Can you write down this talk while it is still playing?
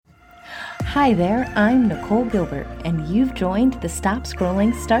Hi there, I'm Nicole Gilbert, and you've joined the Stop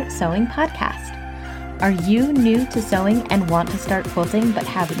Scrolling, Start Sewing podcast. Are you new to sewing and want to start quilting but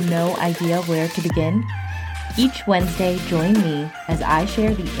have no idea where to begin? Each Wednesday, join me as I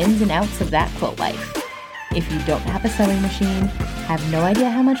share the ins and outs of that quilt life. If you don't have a sewing machine, have no idea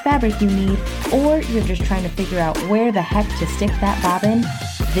how much fabric you need, or you're just trying to figure out where the heck to stick that bobbin,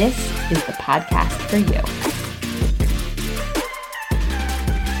 this is the podcast for you.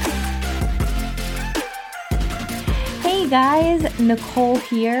 Hey guys, Nicole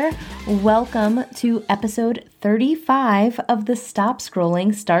here. Welcome to episode 35 of the Stop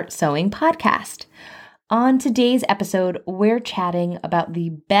Scrolling, Start Sewing podcast. On today's episode, we're chatting about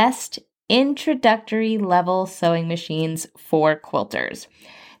the best introductory level sewing machines for quilters.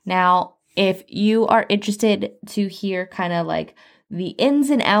 Now, if you are interested to hear kind of like the ins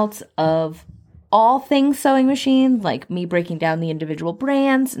and outs of all things sewing machine, like me breaking down the individual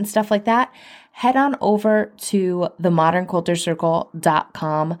brands and stuff like that, head on over to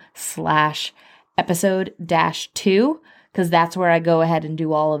themodernquiltercircle.com/episode-2, because that's where I go ahead and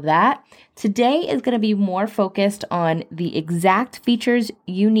do all of that. Today is going to be more focused on the exact features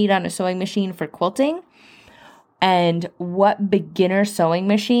you need on a sewing machine for quilting and what beginner sewing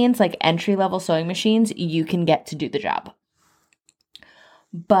machines, like entry-level sewing machines, you can get to do the job.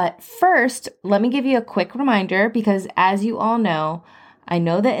 But first, let me give you a quick reminder, because as you all know, I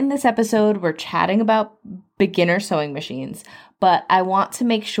know that in this episode we're chatting about beginner sewing machines, but I want to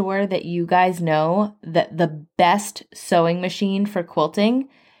make sure that you guys know that the best sewing machine for quilting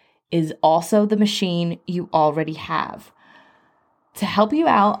is also the machine you already have. To help you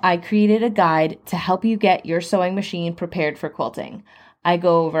out, I created a guide to help you get your sewing machine prepared for quilting. I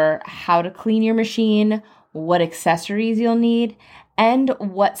go over how to clean your machine, what accessories you'll need, and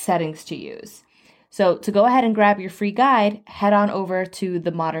what settings to use. So to go ahead and grab your free guide, head on over to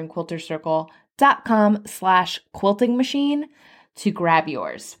themodernquiltercircle.com/quilting machine to grab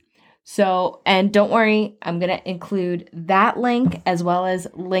yours. So, and don't worry, I'm going to include that link as well as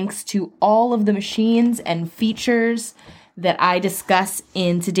links to all of the machines and features that I discuss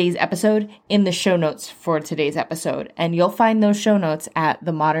in today's episode in the show notes for today's episode. And you'll find those show notes at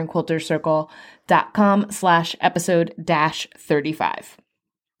themodernquiltercircle.com/episode-35.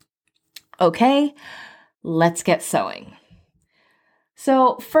 Okay, let's get sewing.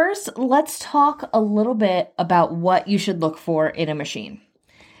 So first, let's talk a little bit about what you should look for in a machine.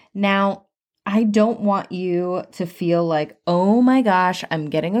 Now, I don't want you to feel like, oh my gosh,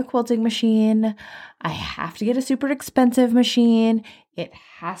 I'm getting a quilting machine. I have to get a super expensive machine. It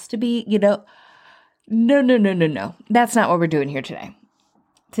has to be, no. That's not what we're doing here today.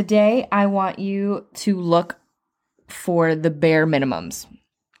 Today, I want you to look for the bare minimums,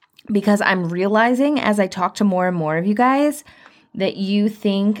 because I'm realizing as I talk to more and more of you guys that you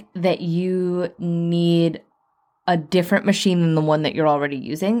think that you need a different machine than the one that you're already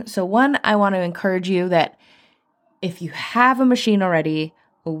using. So one, I want to encourage you that if you have a machine already,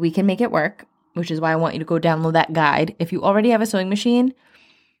 we can make it work, which is why I want you to go download that guide. If you already have a sewing machine,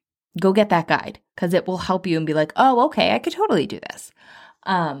 go get that guide, because it will help you and be like, oh, okay, I could totally do this.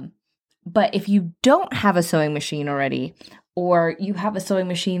 But if you don't have a sewing machine already, or you have a sewing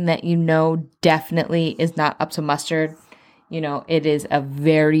machine that you know definitely is not up to mustard, it is a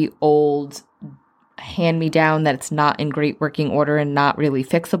very old hand-me-down that it's not in great working order and not really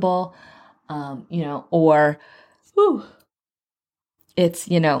fixable, or it's,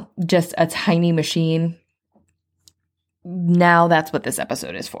 just a tiny machine. Now that's what this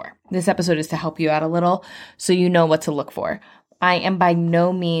episode is for. This episode is to help you out a little so you know what to look for. I am by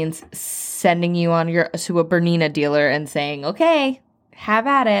no means sending you to a Bernina dealer and saying, okay, have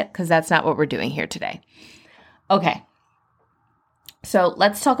at it, because that's not what we're doing here today. Okay, so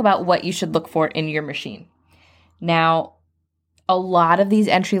let's talk about what you should look for in your machine. Now, a lot of these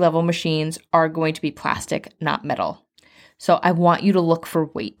entry-level machines are going to be plastic, not metal. So I want you to look for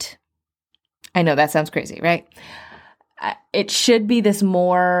weight. I know that sounds crazy, right? It should be this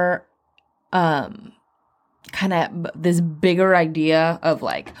more kind of this bigger idea of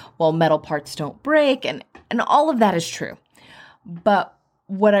like, well, metal parts don't break, and all of that is true. But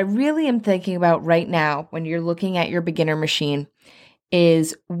what I really am thinking about right now when you're looking at your beginner machine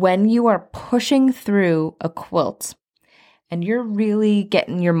is when you are pushing through a quilt and you're really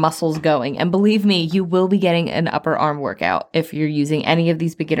getting your muscles going. And believe me, you will be getting an upper arm workout if you're using any of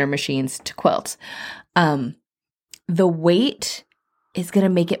these beginner machines to quilt. The weight is going to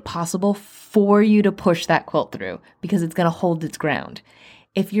make it possible for you to push that quilt through, because it's going to hold its ground.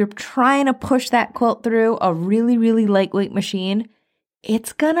 If you're trying to push that quilt through a really, really lightweight machine,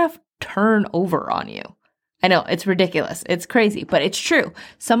 it's going to turn over on you. I know it's ridiculous. It's crazy, but it's true.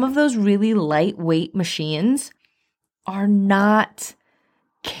 Some of those really lightweight machines are not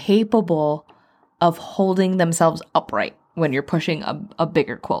capable of holding themselves upright when you're pushing a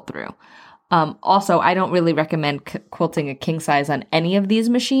bigger quilt through. Also, I don't really recommend quilting a king size on any of these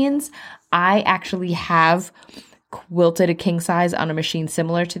machines. I actually have quilted a king size on a machine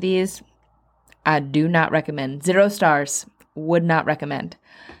similar to these. I do not recommend. 0 stars. Would not recommend.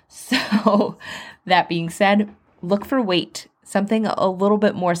 So that being said, look for weight, something a little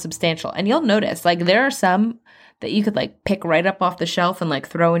bit more substantial. And you'll notice, like, there are some that you could like pick right up off the shelf and like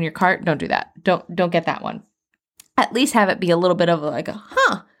throw in your cart. Don't do that. Don't get that one. At least have it be a little bit of like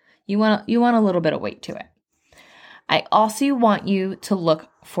you want a little bit of weight to it. I also want you to look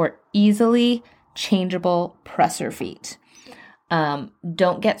for easily changeable presser feet.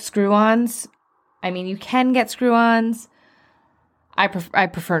 Don't get screw-ons. I mean, you can get screw-ons. I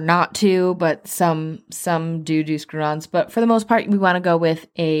prefer not to, but some do screw-ons. But for the most part, we want to go with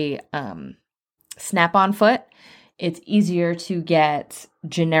a snap-on foot. It's easier to get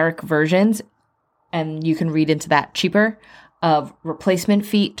generic versions, and you can read into that cheaper, of replacement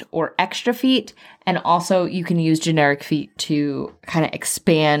feet or extra feet. And also you can use generic feet to kind of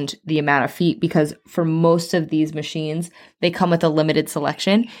expand the amount of feet, because for most of these machines, they come with a limited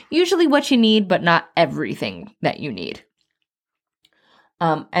selection, usually what you need, but not everything that you need.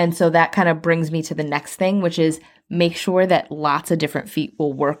 And so that kind of brings me to the next thing, which is make sure that lots of different feet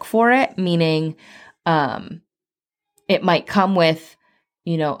will work for it, meaning it might come with,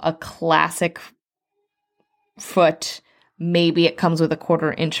 a classic foot. Maybe it comes with a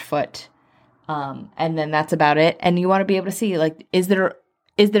 1/4 inch foot. And then that's about it. And you want to be able to see, like, is there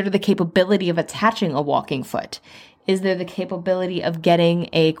the capability of attaching a walking foot? Is there the capability of getting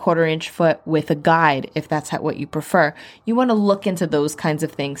a 1/4 inch foot with a guide, if that's what you prefer? You want to look into those kinds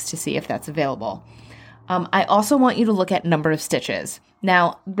of things to see if that's available. I also want you to look at number of stitches.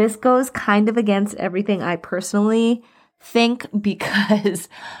 Now, this goes kind of against everything I personally think, because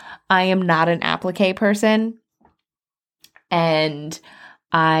I am not an applique person and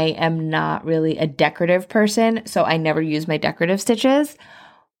I am not really a decorative person, so I never use my decorative stitches.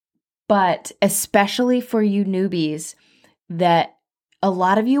 But especially for you newbies, that a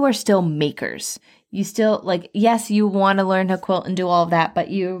lot of you are still makers. You still, yes, you want to learn to quilt and do all of that, but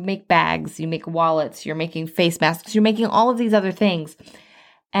you make bags, you make wallets, you're making face masks, you're making all of these other things.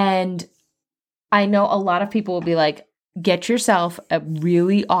 And I know a lot of people will be like, get yourself a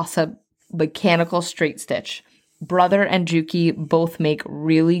really awesome mechanical straight stitch. Brother and Juki both make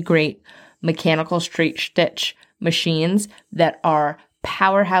really great mechanical straight stitch machines that are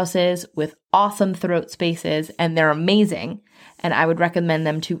powerhouses with awesome throat spaces, and they're amazing. And I would recommend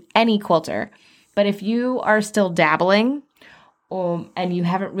them to any quilter. But if you are still dabbling and you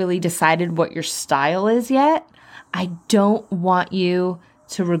haven't really decided what your style is yet, I don't want you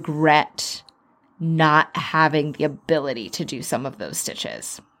to regret not having the ability to do some of those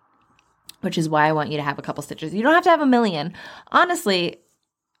stitches, which is why I want you to have a couple stitches. You don't have to have a million. Honestly,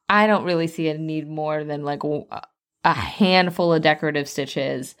 I don't really see a need more than like a handful of decorative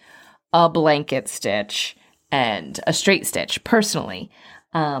stitches, a blanket stitch, and a straight stitch, personally.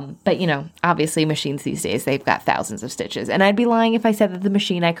 But, obviously machines these days, they've got thousands of stitches. And I'd be lying if I said that the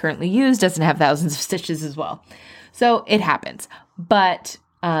machine I currently use doesn't have thousands of stitches as well. So it happens. But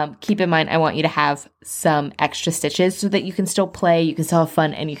keep in mind, I want you to have some extra stitches so that you can still play, you can still have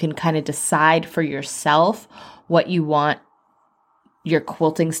fun, and you can kind of decide for yourself what you want your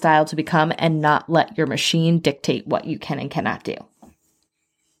quilting style to become, and not let your machine dictate what you can and cannot do.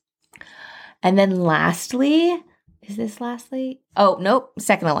 And then lastly, is this lastly? Oh, nope.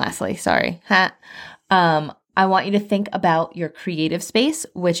 Second to lastly. Sorry. I want you to think about your creative space,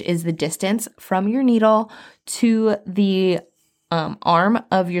 which is the distance from your needle to the arm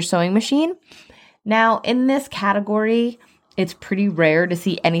of your sewing machine. Now, in this category, it's pretty rare to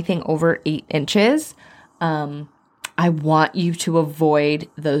see anything over 8 inches. I want you to avoid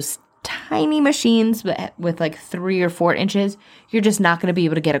those tiny machines with like 3 or 4 inches. You're just not going to be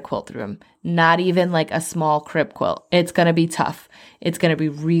able to get a quilt through them. Not even like a small crib quilt. It's going to be tough. It's going to be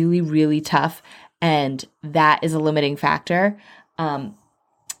really, really tough. And that is a limiting factor.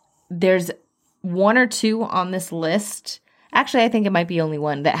 There's 1 or 2 on this list. Actually, I think it might be only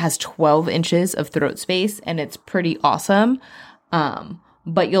 1 that has 12 inches of throat space, and it's pretty awesome.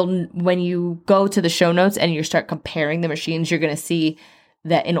 But when you go to the show notes and you start comparing the machines, you're going to see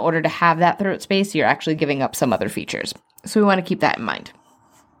that in order to have that throat space, you're actually giving up some other features. So we want to keep that in mind.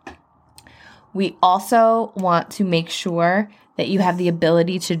 We also want to make sure that you have the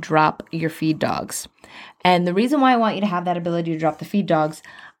ability to drop your feed dogs. And the reason why I want you to have that ability to drop the feed dogs,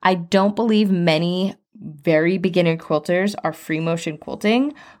 I don't believe many very beginner quilters are free motion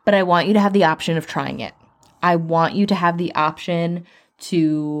quilting, but I want you to have the option of trying it. I want you to have the option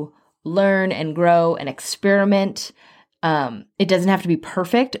to learn and grow and experiment. It doesn't have to be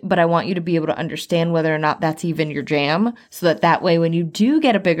perfect, but I want you to be able to understand whether or not that's even your jam, so that way when you do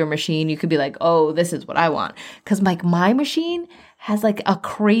get a bigger machine, you could be like, oh, this is what I want. Because like my machine has like a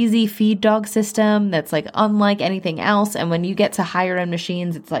crazy feed dog system that's like unlike anything else. And when you get to higher end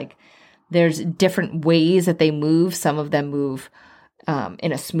machines, it's like there's different ways that they move. Some of them move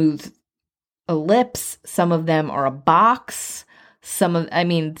in a smooth ellipse. Some of them are a box. Some of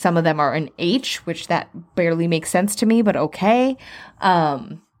them are an H, which that barely makes sense to me, but okay.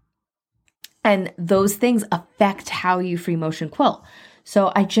 And those things affect how you free motion quilt.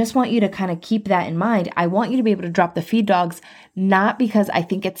 So I just want you to kind of keep that in mind. I want you to be able to drop the feed dogs, not because I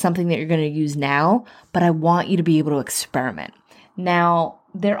think it's something that you're going to use now, but I want you to be able to experiment. Now,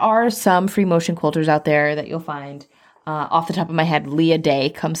 there are some free motion quilters out there that you'll find. Off the top of my head, Leah Day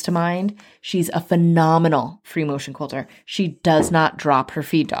comes to mind. She's a phenomenal free motion quilter. She does not drop her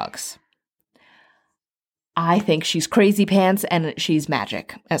feed dogs. I think she's crazy pants and she's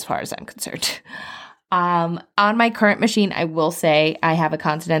magic as far as I'm concerned. On my current machine, I will say I have a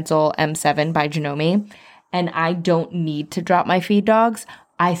Continental M7 by Janome, and I don't need to drop my feed dogs.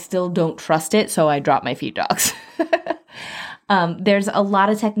 I still don't trust it, so I drop my feed dogs. There's a lot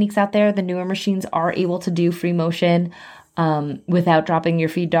of techniques out there. The newer machines are able to do free motion without dropping your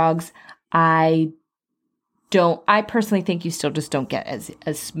feed dogs. I personally think you still just don't get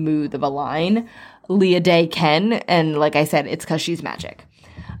as smooth of a line. Leah Day can, and like I said, it's because she's magic.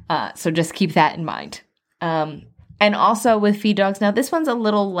 So just keep that in mind. And also with feed dogs, now this one's a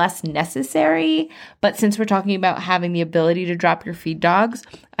little less necessary, but since we're talking about having the ability to drop your feed dogs,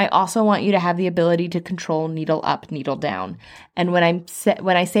 I also want you to have the ability to control needle up, needle down. And when I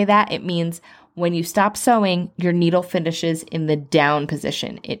say that, it means when you stop sewing, your needle finishes in the down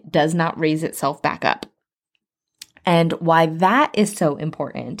position. It does not raise itself back up. And why that is so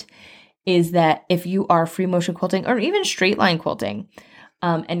important is that if you are free motion quilting or even straight line quilting,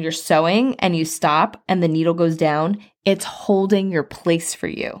 and you're sewing and you stop and the needle goes down, it's holding your place for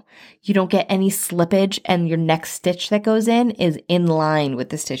you. You don't get any slippage, and your next stitch that goes in is in line with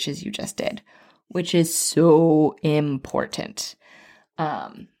the stitches you just did, which is so important,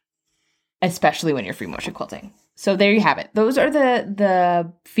 especially when you're free motion quilting. So there you have it. Those are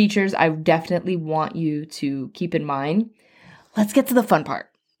the features I definitely want you to keep in mind. Let's get to the fun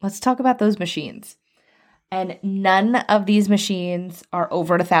part. Let's talk about those machines. And none of these machines are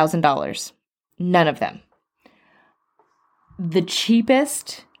over $1,000. None of them. The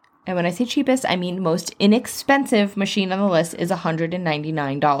cheapest, and when I say cheapest, I mean most inexpensive machine on the list is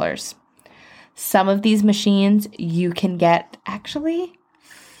 $199. Some of these machines you can get, actually,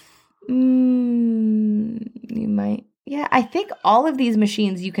 I think all of these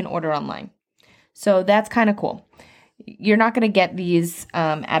machines you can order online. So that's kind of cool. You're not going to get these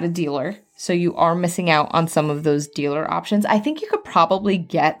at a dealer, so you are missing out on some of those dealer options. I think you could probably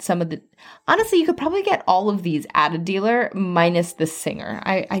get you could probably get all of these at a dealer minus the Singer.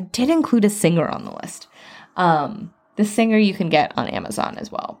 I did include a Singer on the list. The Singer you can get on Amazon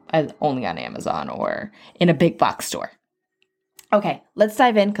as well, as only on Amazon or in a big box store. Okay, let's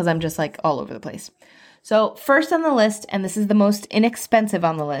dive in because I'm just like all over the place. So first on the list, and this is the most inexpensive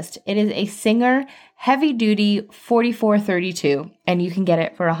on the list, it is a Singer Heavy Duty 4432, and you can get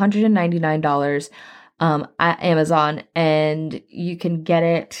it for $199 at Amazon, and you can get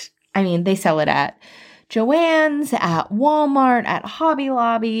it, they sell it at Joann's, at Walmart, at Hobby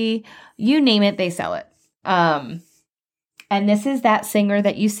Lobby, you name it, they sell it. And this is that Singer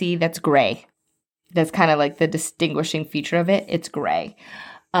that you see that's gray. That's kind of like the distinguishing feature of it. It's gray.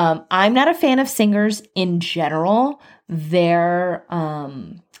 I'm not a fan of Singers in general. Their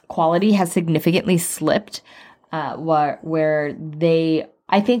quality has significantly slipped, where they,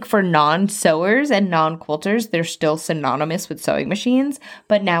 I think for non-sewers and non-quilters, they're still synonymous with sewing machines.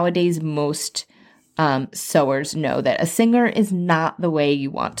 But nowadays, most sewers know that a Singer is not the way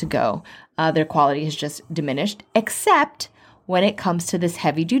you want to go. Their quality has just diminished, except when it comes to this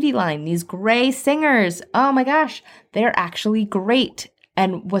heavy duty line. These gray Singers, oh my gosh, they're actually great.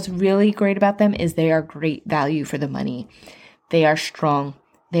 And what's really great about them is they are great value for the money. They are strong,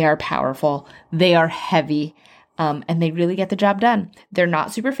 they are powerful, they are heavy, and they really get the job done. They're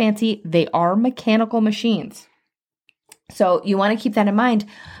not super fancy. They are mechanical machines. So you want to keep that in mind.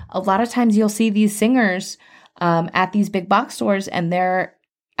 A lot of times you'll see these Singers at these big box stores, and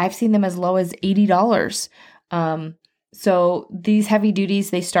I've seen them as low as $80. So these heavy duties,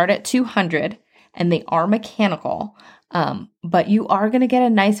 they start at $200, and they are mechanical. But you are going to get a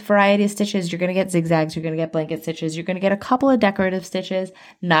nice variety of stitches. You're going to get zigzags. You're going to get blanket stitches. You're going to get a couple of decorative stitches.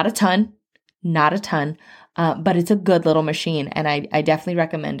 Not a ton, but it's a good little machine, and I definitely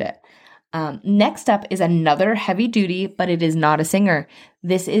recommend it. Next up is another heavy duty, but it is not a Singer.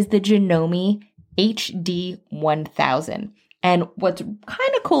 This is the Janome HD 1000. And what's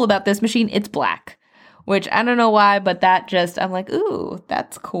kind of cool about this machine, it's black, which I don't know why, but I'm like, ooh,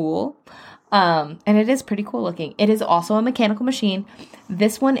 that's cool. And it is pretty cool looking. It is also a mechanical machine.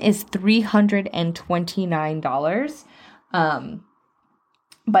 This one is $329.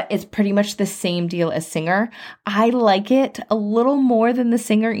 But it's pretty much the same deal as Singer. I like it a little more than the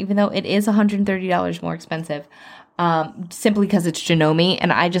Singer, even though it is $130 more expensive, simply because it's Janome.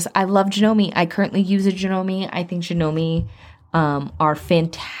 And I love Janome. I currently use a Janome. I think Janome are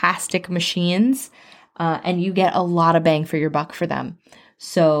fantastic machines, and you get a lot of bang for your buck for them.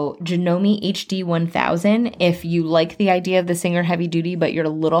 So Janome HD 1000, if you like the idea of the Singer heavy duty, but you're a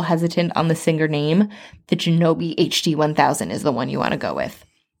little hesitant on the Singer name, the Janome HD 1000 is the one you want to go with.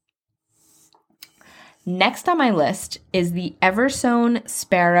 Next on my list is the Eversone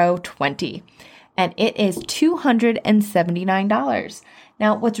Sparrow 20, and it is $279.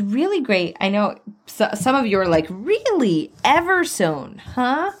 Now, what's really great, I know some of you are like, really? Eversone,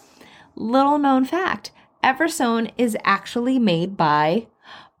 huh? Little known fact, Eversone is actually made by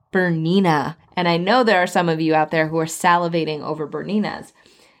Bernina, and I know there are some of you out there who are salivating over Berninas.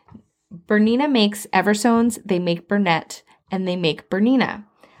 Bernina makes Eversones, they make Bernette, and they make Bernina.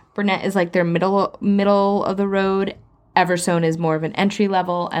 Bernette is like their middle of the road. Eversone is more of an entry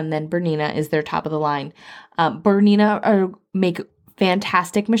level, and then Bernina is their top of the line. Bernina make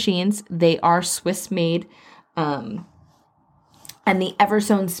fantastic machines. They are Swiss made, and the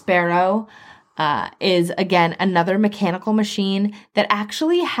Eversone Sparrow is again another mechanical machine that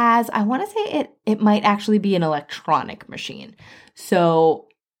actually has. I want to say it might actually be an electronic machine. So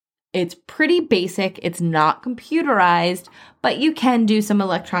it's pretty basic. It's not computerized, but you can do some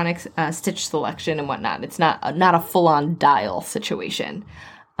electronic stitch selection and whatnot. It's not a full-on dial situation,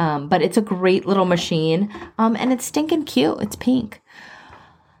 but it's a great little machine, and it's stinking cute. It's pink.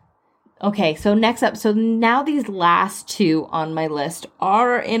 Okay, so next up, so now these last two on my list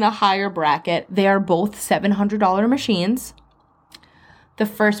are in a higher bracket. They are both $700 machines. The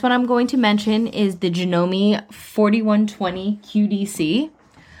first one I'm going to mention is the Janome 4120 QDC.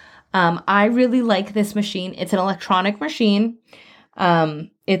 I really like this machine. It's an electronic machine.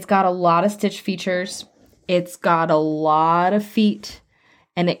 It's got a lot of stitch features. It's got a lot of feet,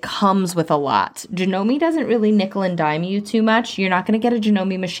 and it comes with a lot. Janome doesn't really nickel and dime you too much. You're not going to get a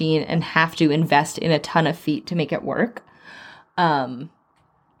Janome machine and have to invest in a ton of feet to make it work. But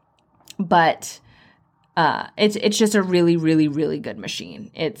it's just a really, really, really good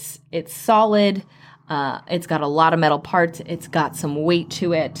machine. It's solid. It's got a lot of metal parts. It's got some weight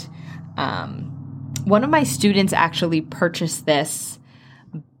to it. One of my students actually purchased this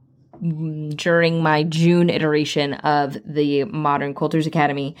during my June iteration of the Modern Quilters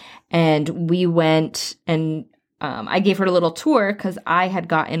Academy, and we went and I gave her a little tour because I had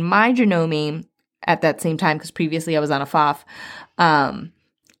gotten my Janome at that same time because previously I was on a FOF,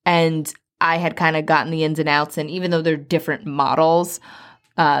 and I had kind of gotten the ins and outs, and even though they're different models,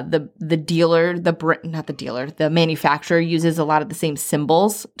 the manufacturer uses a lot of the same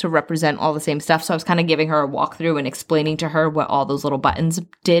symbols to represent all the same stuff. So I was kind of giving her a walkthrough and explaining to her what all those little buttons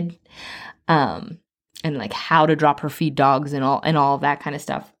did, and like how to drop her feed dogs and all of that kind of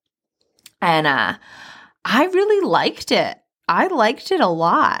stuff. And I really liked it. I liked it a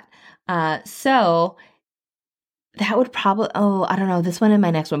lot. So that would probably, I don't know, this one and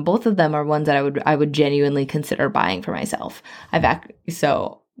my next one, both of them are ones that I would genuinely consider buying for myself.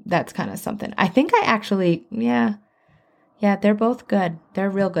 So that's kind of something. I think I actually, yeah, they're both good. They're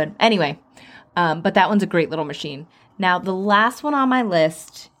real good. Anyway, but that one's a great little machine. Now, the last one on my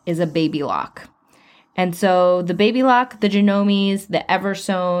list is a Baby Lock. And so the Baby Lock, the Janomes, the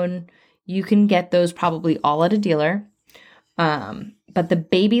Eversone, you can get those probably all at a dealer. But the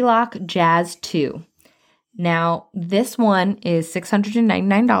Baby Lock Jazz 2. Now, this one is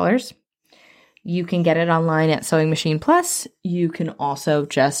 $699. You can get it online at Sewing Machine Plus. You can also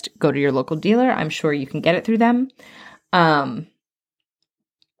just go to your local dealer. I'm sure you can get it through them. The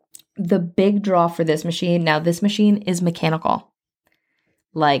big draw for this machine, now this machine is mechanical.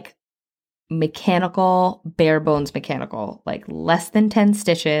 Like mechanical, bare bones mechanical, like less than 10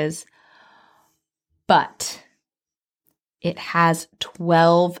 stitches, but it has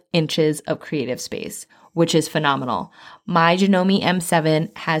 12 inches of creative space, which is phenomenal. My Janome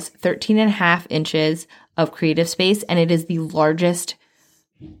M7 has 13 and a half inches of creative space, and it is the largest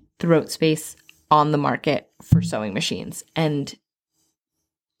throat space on the market for sewing machines and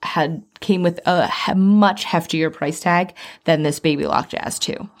came with a much heftier price tag than this Baby Lock Jazz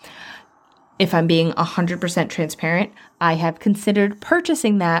 2. If I'm being 100% transparent, I have considered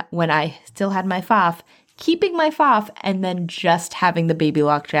purchasing that when I still had my FOF, keeping my FOF, and then just having the Baby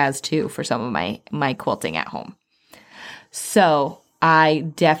Lock Jazz 2 for some of my quilting at home. So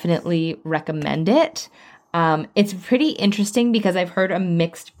I definitely recommend it. It's pretty interesting because I've heard a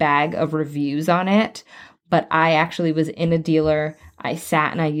mixed bag of reviews on it, but I actually was in a dealer. I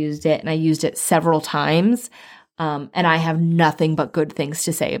sat and I used it several times. And I have nothing but good things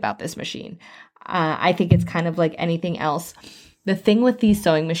to say about this machine. I think it's kind of like anything else. The thing with these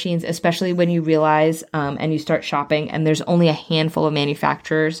sewing machines, especially when you realize and you start shopping and there's only a handful of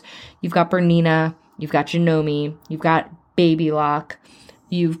manufacturers, you've got Bernina, you've got Janome, you've got Baby Lock,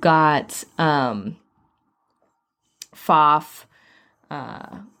 you've got FOF,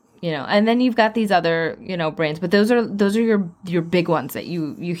 and then you've got these other, brands, but those are your big ones that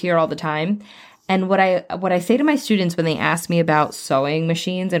you hear all the time. And what I say to my students when they ask me about sewing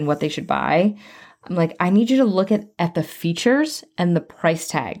machines and what they should buy, I'm like, I need you to look at the features and the price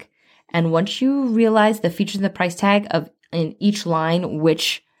tag. And once you realize the features and the price tag of in each line,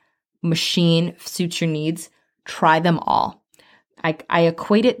 which machine suits your needs, try them all. I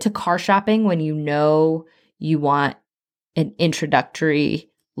equate it to car shopping when you know you want an introductory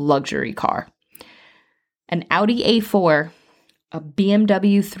luxury car. An Audi A4, a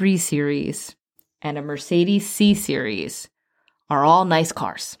BMW 3 Series, and a Mercedes C Series are all nice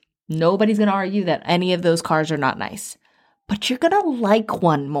cars. Nobody's going to argue that any of those cars are not nice. But you're going to like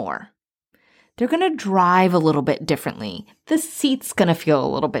one more. They're going to drive a little bit differently. The seat's going to feel a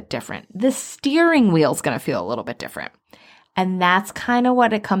little bit different. The steering wheel's going to feel a little bit different. And that's kind of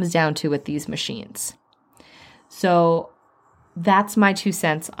what it comes down to with these machines. So that's my 2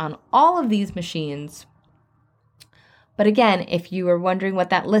 cents on all of these machines. But again, if you were wondering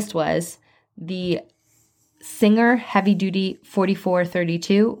what that list was, the Singer Heavy Duty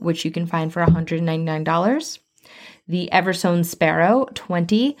 4432, which you can find for $199. The Eversone Sparrow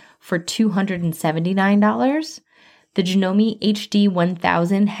 20 for $279. The Janome HD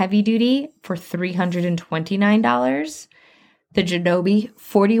 1000 Heavy Duty for $329. The Janome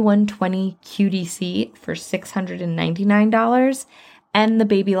 4120 QDC for $699. And the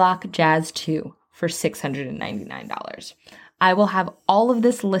Baby Lock Jazz 2 for $699. I will have all of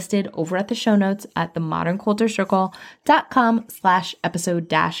this listed over at the show notes at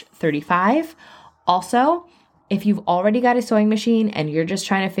themodernquiltercircle.com/episode-35. Also, if you've already got a sewing machine and you're just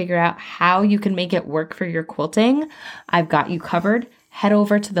trying to figure out how you can make it work for your quilting, I've got you covered. Head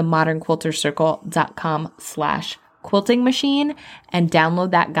over to themodernquiltercircle.com/quilting machine and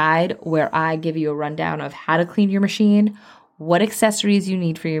download that guide where I give you a rundown of how to clean your machine, what accessories you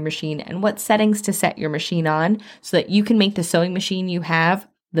need for your machine, and what settings to set your machine on so that you can make the sewing machine you have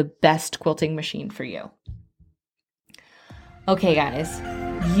the best quilting machine for you. Okay, guys,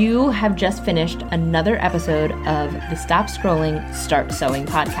 you have just finished another episode of the Stop Scrolling, Start Sewing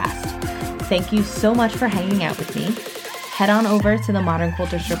podcast. Thank you so much for hanging out with me. Head on over to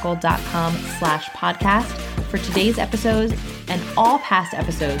themodernquiltercircle.com/podcast for today's episodes and all past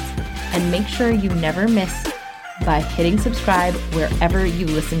episodes, and make sure you never miss by hitting subscribe wherever you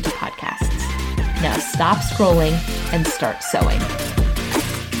listen to podcasts. Now stop scrolling and start sewing.